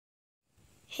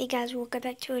Hey guys, welcome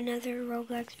back to another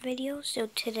Roblox video. So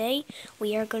today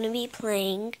we are going to be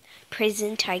playing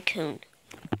Prison Tycoon.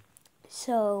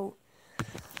 So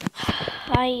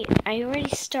I already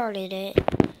started it,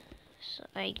 so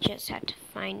I just had to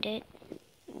find it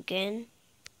again.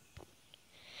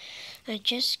 I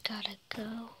just gotta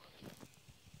go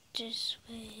this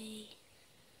way.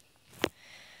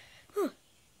 Huh.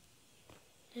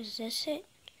 Is this it?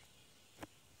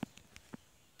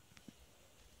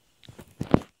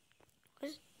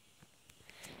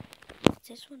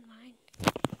 Is this one mine?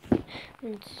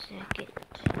 1 second.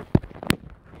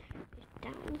 If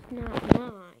that one's not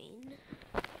mine,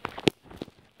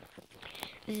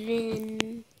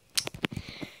 then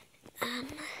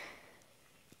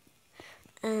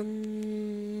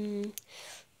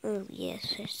oh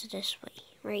yes, it's this way,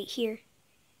 right here.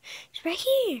 It's right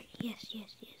here. Yes,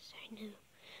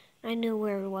 I knew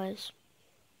where it was.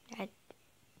 I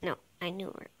knew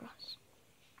where it was.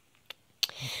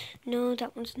 No,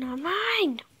 that one's not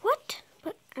mine. What?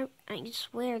 But I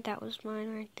swear that was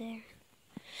mine right there.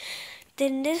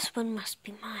 Then this one must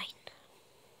be mine.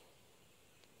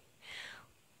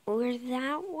 Or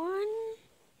that one?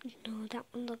 No, that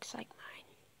one looks like mine.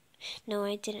 No,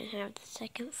 I didn't have the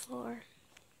second floor.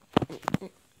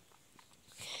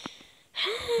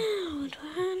 How?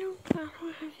 I don't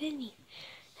have any.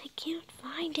 I can't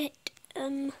find it.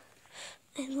 I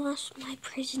lost my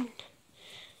prison.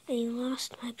 I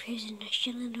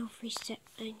shouldn't have reset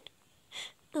mine.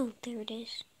 Oh, there it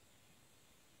is.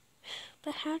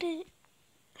 But why?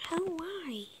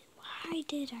 Why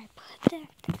did I put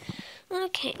that?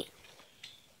 Okay.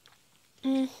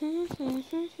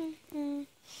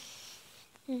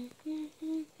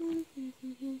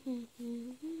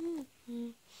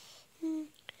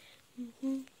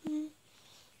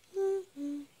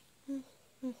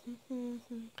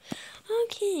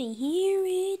 Okay, here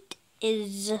it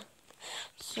is.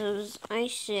 So I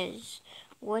says,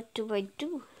 what do I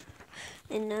do?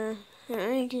 And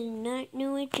I did not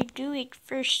know what to do at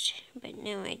first, but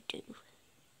now I do.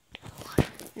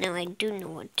 Now I do know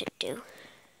what to do.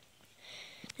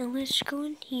 Now let's go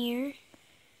in here.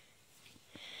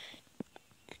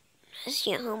 Let's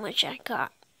see how much I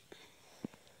got.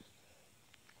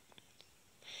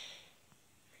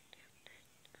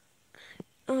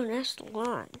 Oh, that's a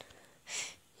lot.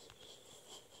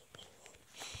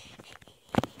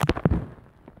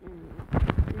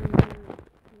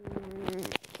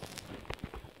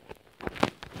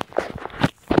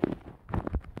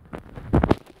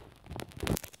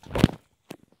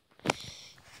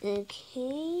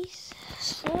 Okay,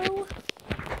 so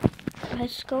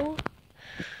let's go.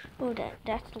 Oh,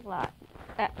 that's a lot.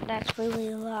 That's really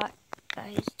a lot,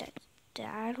 guys.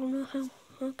 I don't know how.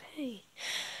 Okay,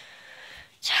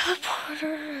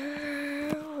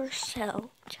 teleporter or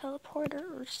cell.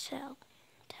 Teleporter or cell.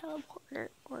 Teleporter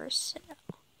or cell.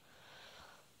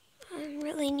 I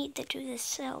really need to do the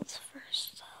cells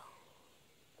first,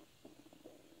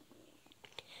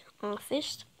 though.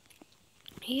 Office.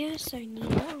 Yes, I need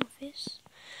an office.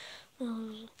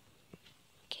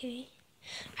 Okay.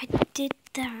 I did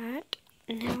that.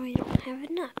 Now I don't have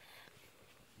enough.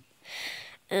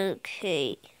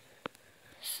 Okay.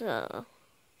 So,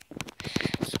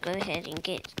 let's go ahead and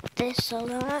get this a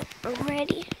lot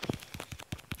already.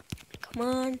 Come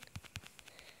on.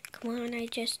 Come on, I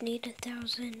just need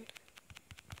 1,000.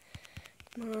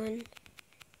 Come on.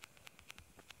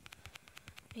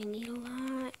 I need a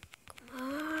lot. Come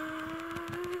on.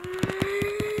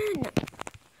 No.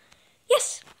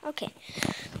 Yes! Okay.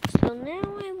 So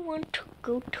now I want to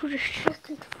go to the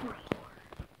second floor.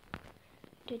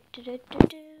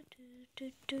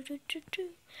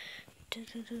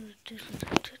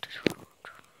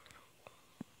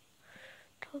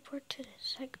 Teleport to the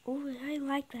second. Oh, I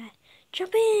like that.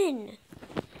 Jump in!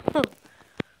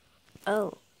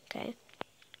 Oh, okay.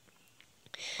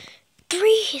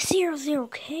 300,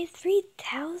 okay?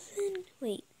 3,000?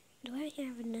 Wait, do I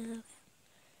have enough?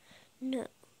 No.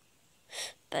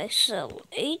 But I sell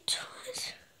 8.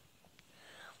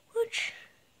 Which?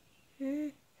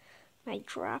 My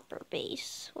dropper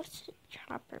base. What's the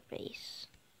dropper base?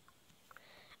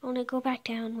 I want to go back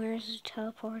down. Where is the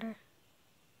teleporter?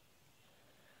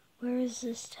 Where is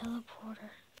this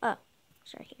teleporter? Oh,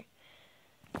 it's right here.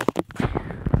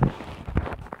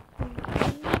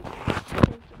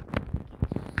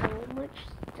 So much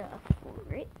stuff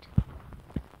for it.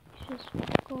 Just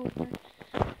go over.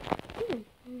 I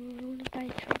want to buy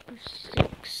dropper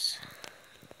 6.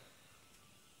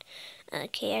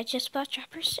 Okay, I just bought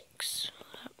dropper 6.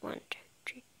 1, 2,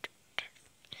 3,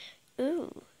 4.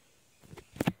 Ooh.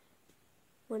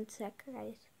 1 sec,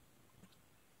 guys.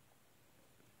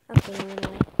 Okay,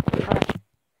 anyway.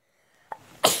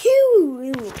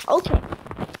 Okay.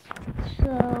 So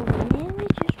now we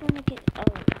just want to get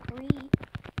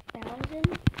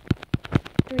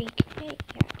 3K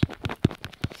actually.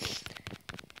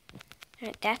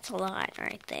 Alright, that's a lot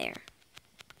right there.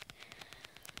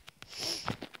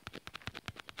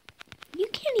 You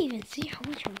can't even see how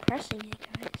much I'm pressing it,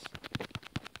 guys.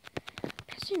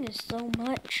 Pressing is so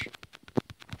much.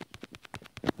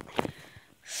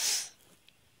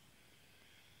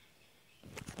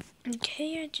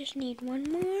 Okay, I just need one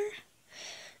more.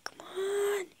 Come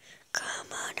on. Come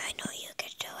on, I know you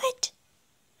can do it.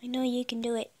 I know you can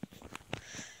do it.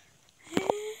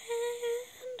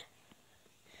 And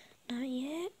not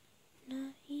yet.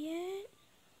 Not yet.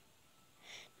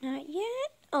 Not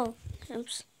yet. Oh,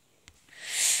 oops.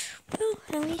 Well,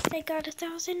 at least I got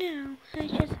 1,000 now. I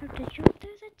just have to jump.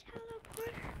 There's a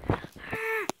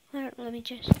teleporter. Let me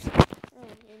just. Oh,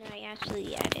 and I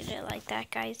actually added it like that,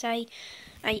 guys. I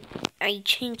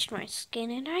changed my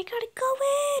skin and I gotta go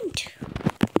in.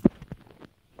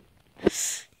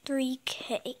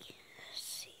 3K. Let's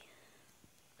see.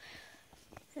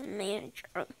 The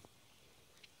manager.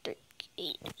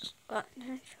 3K is not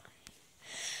naturally.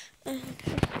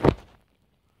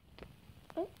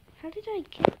 Oh, how did I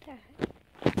get that?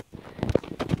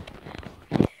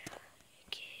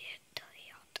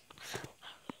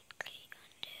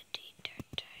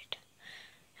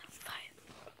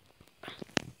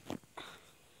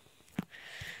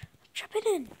 Jump it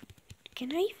in.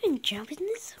 Can I even jump in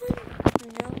this one?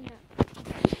 No.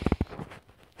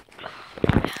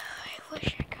 I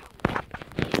wish I got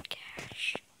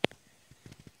cash.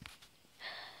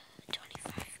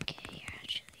 25K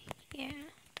actually. Yeah,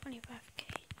 25K.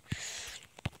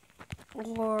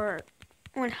 Or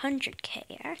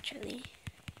 100K actually.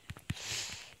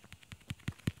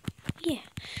 Yeah,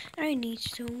 I need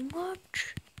so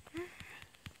much.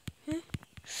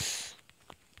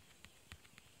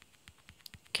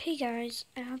 Okay guys,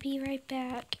 I'll be right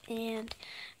back and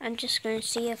I'm just going to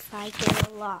see if I get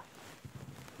a lot.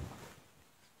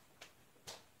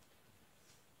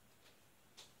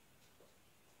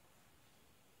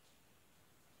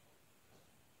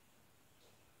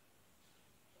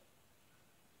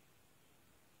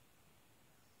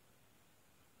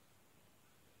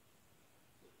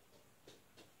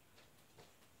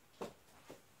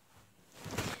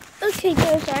 Okay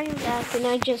guys, I'm back and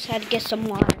I just had to get some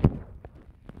water.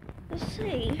 Let's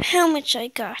see how much I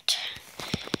got.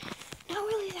 Not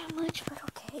really that much, but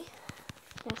okay.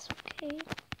 That's okay.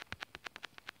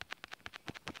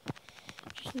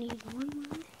 Just need one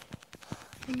more.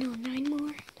 No, 9 more.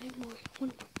 9 more. 1 more.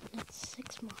 That's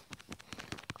 6 more.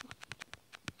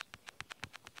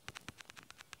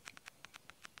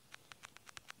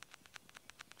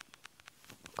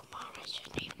 Come on, I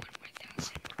just need 1 more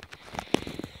 1,000.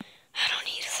 I don't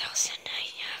need 1,000. I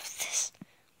have this.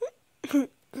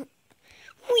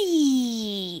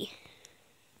 Whee!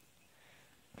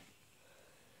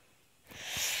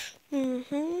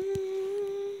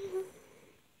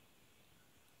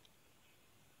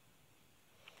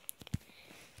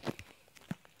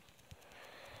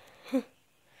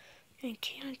 I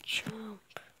can't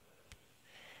jump.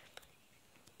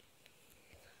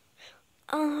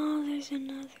 Oh, there's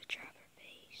another dropper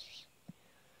base.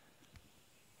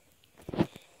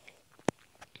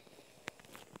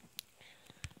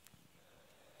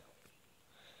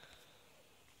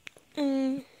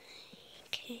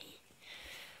 Okay.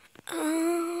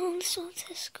 So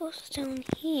this goes down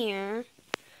here.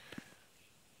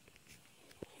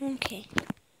 Okay.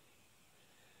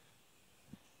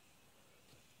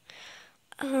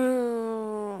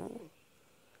 Oh.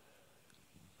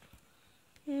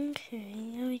 Okay,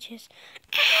 let me just...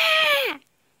 Ah!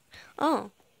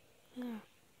 Oh. Yeah.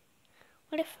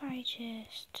 What if I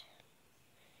just...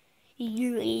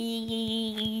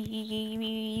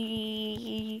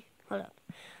 Hold up.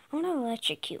 I want to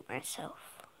electrocute myself.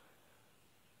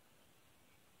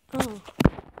 Oh.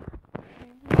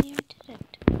 Maybe I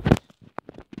didn't.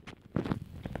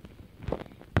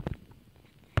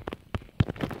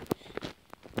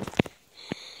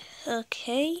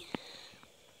 Okay.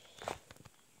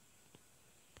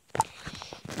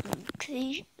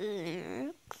 Okay.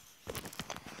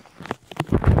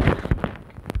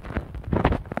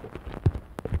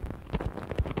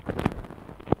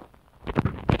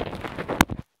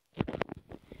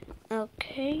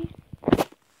 Okay.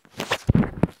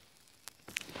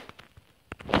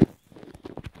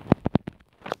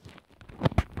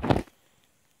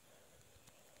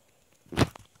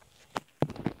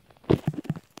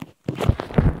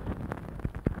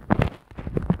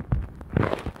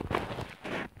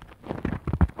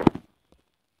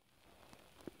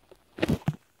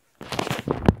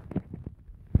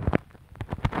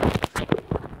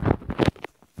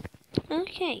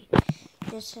 Okay,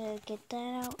 just get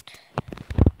that out.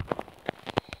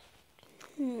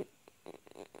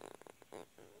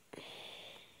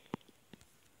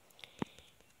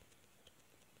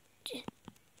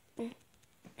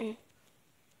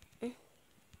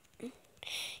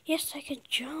 Yes, I could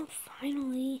jump,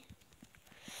 finally.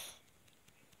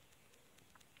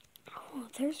 Oh,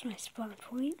 there's my spawn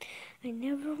point. I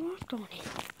never walked on it.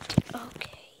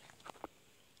 Okay.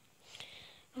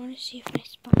 I want to see if my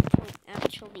spawn point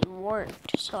actually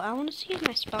worked. So I want to see if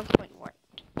my spawn point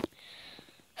worked.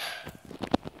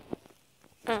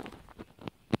 Oh.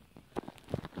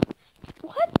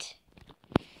 What?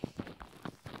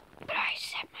 I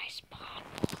set my spawn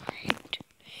point.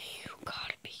 You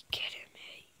gotta be kidding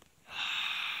me.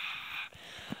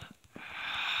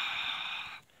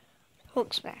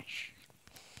 Hook smash.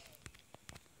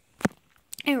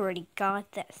 I already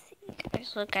got that thing,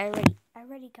 guys. Look, I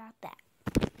already got that.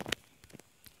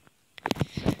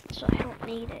 So I don't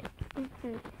need it.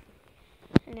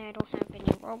 And I don't have any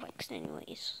Robux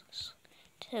anyways.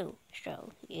 Too.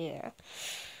 So yeah.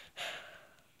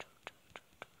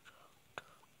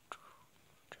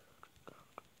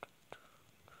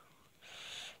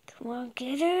 Come on,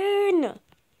 get in!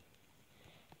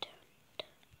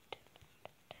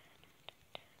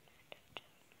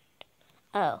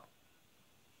 Oh.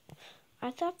 I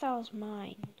thought that was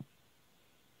mine.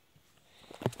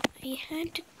 I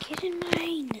had to get in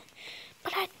mine.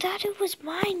 But I thought it was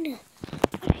mine.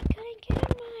 But I couldn't get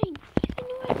in mine. Even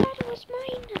though I thought it was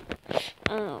mine.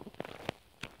 Oh.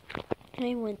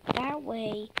 I went that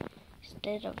way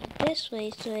instead of this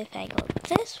way. So if I go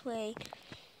this way,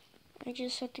 I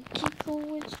just have to keep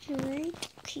going straight.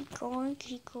 Keep going,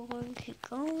 keep going, keep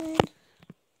going.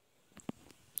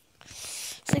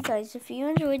 So guys, if you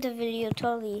enjoyed the video,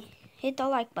 totally hit the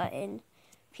like button.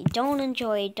 If you don't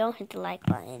enjoy it, don't hit the like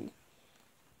button.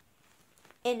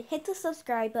 And hit the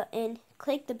subscribe button.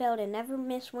 Click the bell to never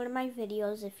miss one of my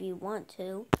videos if you want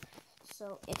to.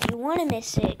 So if you want to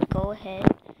miss it, go ahead.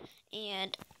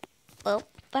 And, well,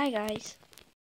 bye guys.